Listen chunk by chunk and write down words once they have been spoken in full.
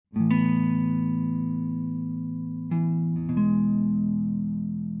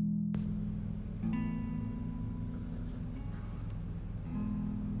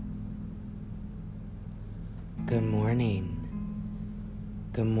morning.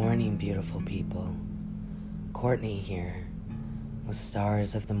 Good morning, beautiful people. Courtney here with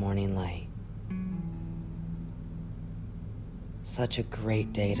Stars of the Morning Light. Such a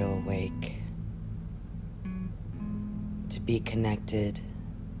great day to awake, to be connected,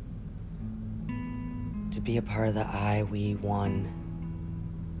 to be a part of the I, we, one.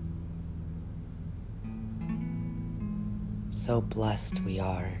 So blessed we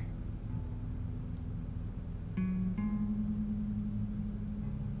are.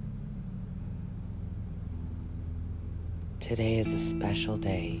 Today is a special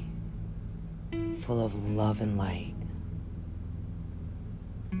day, full of love and light,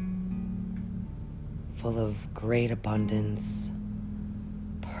 full of great abundance,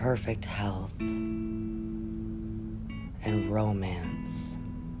 perfect health, and romance.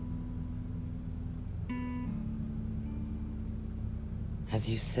 As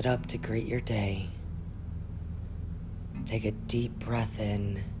you sit up to greet your day, take a deep breath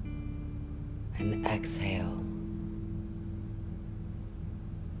in and exhale,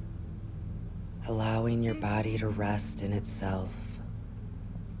 allowing your body to rest in itself,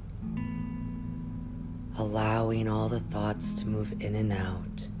 allowing all the thoughts to move in and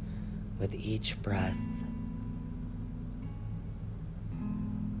out with each breath.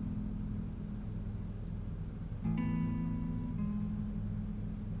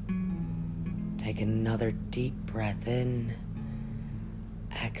 Take another deep breath in,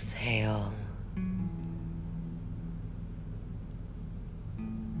 exhale.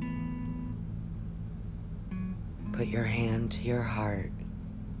 Put your hand to your heart.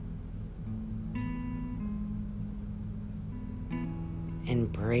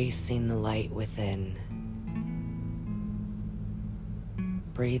 Embracing the light within.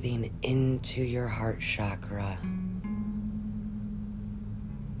 Breathing into your heart chakra.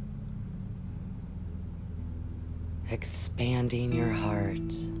 Expanding your heart.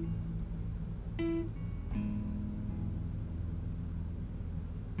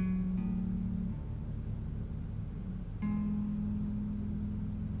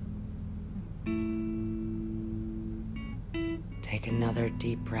 Take another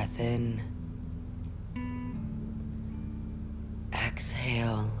deep breath in.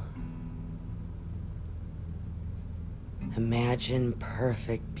 Exhale. Imagine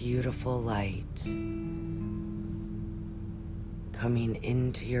perfect, beautiful light coming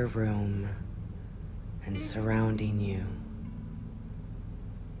into your room and surrounding you.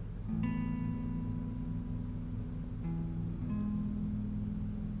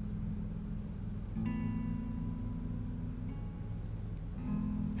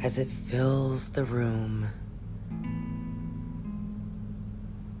 As it fills the room,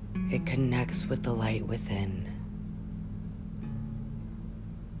 it connects with the light within.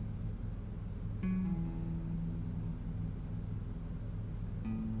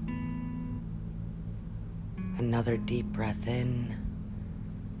 Another deep breath in.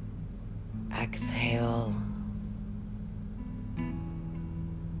 Exhale.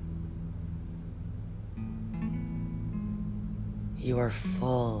 You are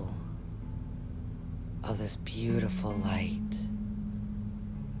full of this beautiful light.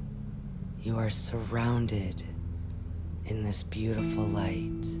 You are surrounded in this beautiful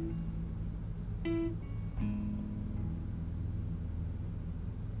light.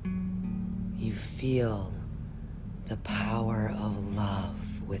 You feel the power of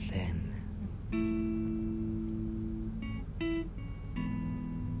love within.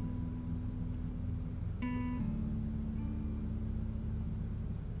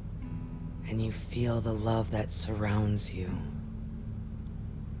 And you feel the love that surrounds you.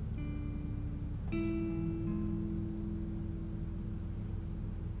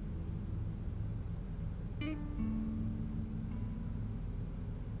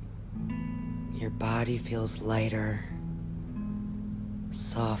 Your body feels lighter,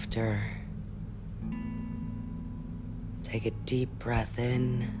 softer. Take a deep breath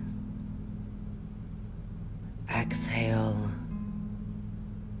in. Exhale.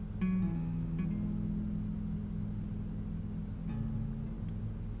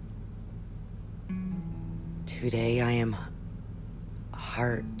 Today I am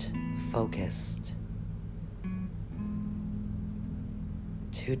heart focused.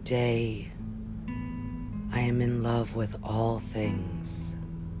 Today I am in love with all things.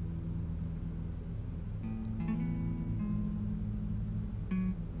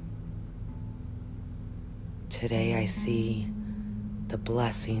 Today I see the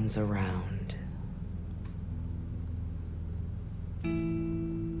blessings around.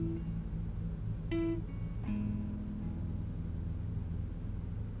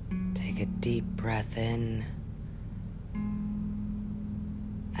 Take a deep breath in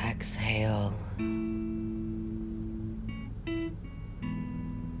Exhale.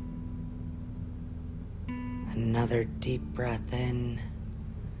 Another deep breath in.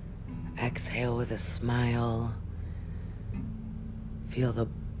 Exhale with a smile. Feel the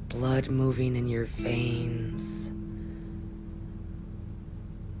blood moving in your veins,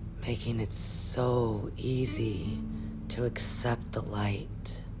 making it so easy to accept the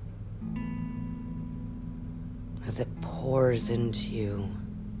light as it pours into you.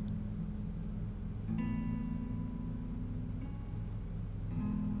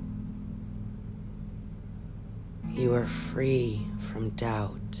 You are free from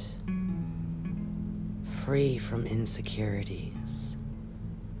doubt, free from insecurities,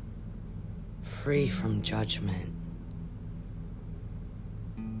 free from judgment.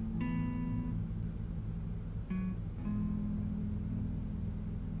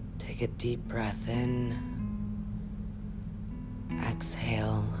 Take a deep breath in.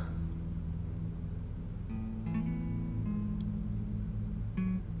 Exhale.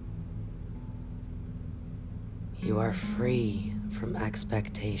 You are free from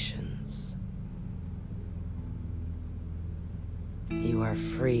expectations. You are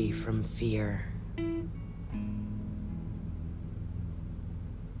free from fear.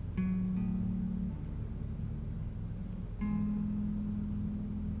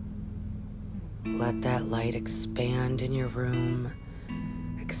 Let that light expand in your room,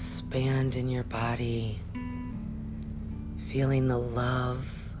 expand in your body, feeling the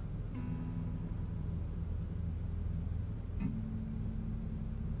love.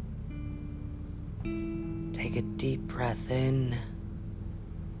 Take a deep breath in.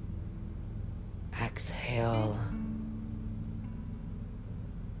 Exhale.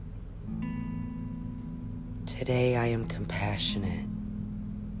 Today I am compassionate.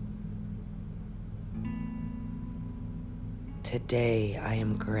 Today I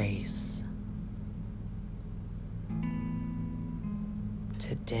am grace.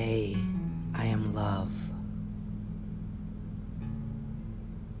 Today I am love.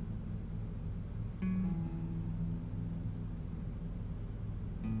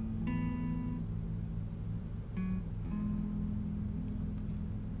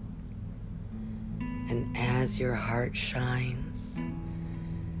 And as your heart shines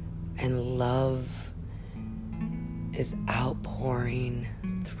and love is outpouring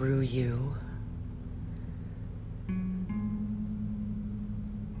through you,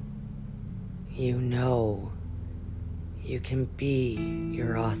 you know you can be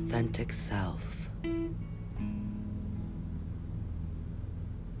your authentic self.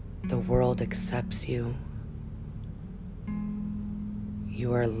 The world accepts you.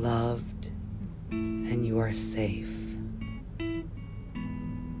 You are loved and you are safe.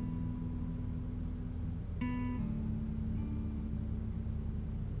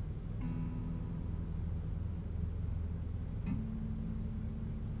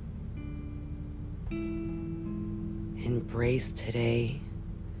 Embrace today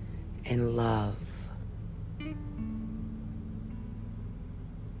in love.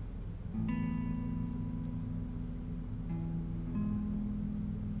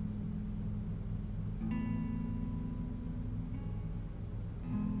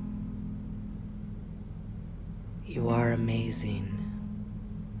 You are amazing.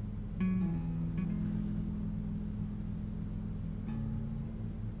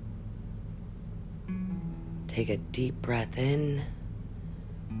 Take a deep breath in.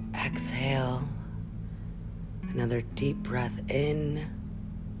 Exhale. Another deep breath in.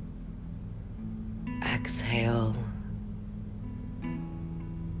 Exhale.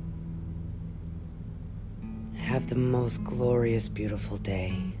 Have the most glorious, beautiful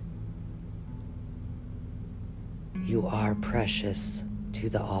day. You are precious to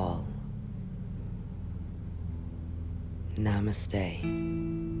the all.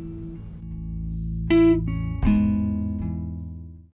 Namaste.